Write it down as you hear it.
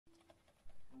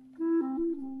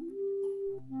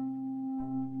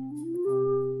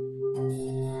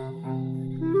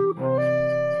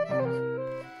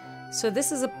So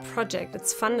this is a project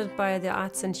that's funded by the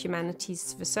Arts and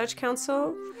Humanities Research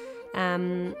Council,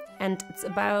 and it's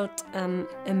about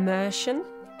immersion,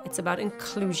 it's about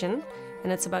inclusion,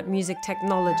 and it's about music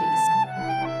technologies.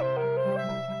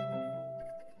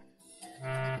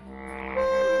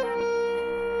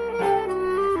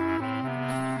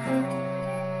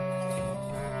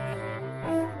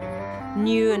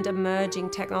 New and emerging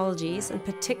technologies, in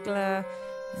particular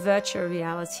virtual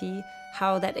reality,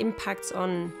 how that impacts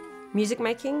on music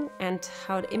making and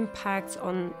how it impacts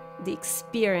on the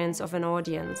experience of an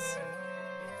audience.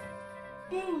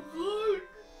 Oh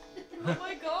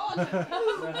my god!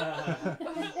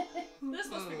 This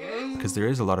must be good. Because there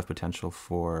is a lot of potential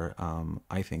for,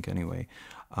 I think anyway,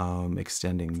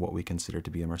 extending what we consider to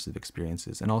be immersive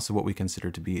experiences, and also what we consider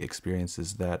to be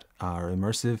experiences that are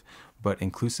immersive but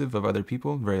inclusive of other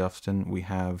people. Very often we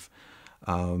have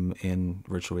in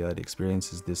virtual reality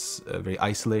experiences this very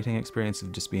isolating experience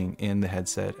of just being in the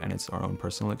headset and it's our own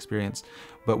personal experience.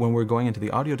 But when we're going into the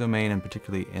audio domain, and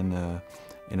particularly in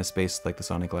a space like the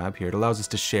Sonic Lab here, it allows us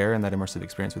to share in that immersive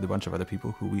experience with a bunch of other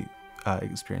people who we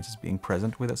experience as being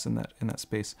present with us in that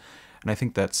space. And I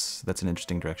think that's an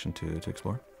interesting direction to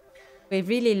explore. We're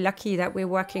really lucky that we're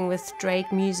working with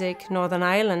Drake Music Northern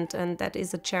Ireland, and that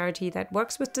is a charity that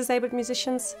works with disabled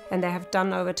musicians, and they have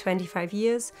done over 25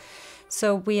 years.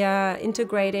 So we are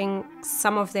integrating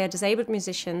some of their disabled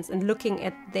musicians and looking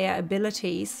at their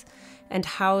abilities and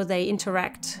how they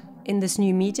interact in this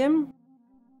new medium.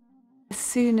 As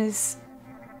soon as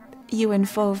you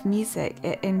involve music,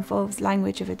 it involves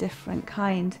language of a different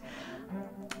kind.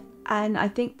 And I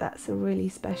think that's a really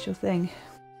special thing.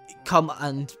 Come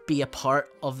and be a part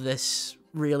of this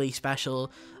really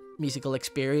special musical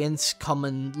experience. Come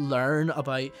and learn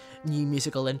about new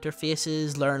musical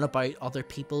interfaces, learn about other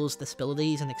people's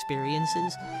disabilities and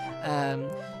experiences.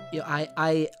 You know,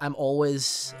 I'm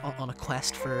always on a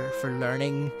quest for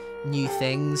learning new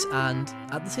things, and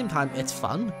at the same time it's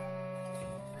fun.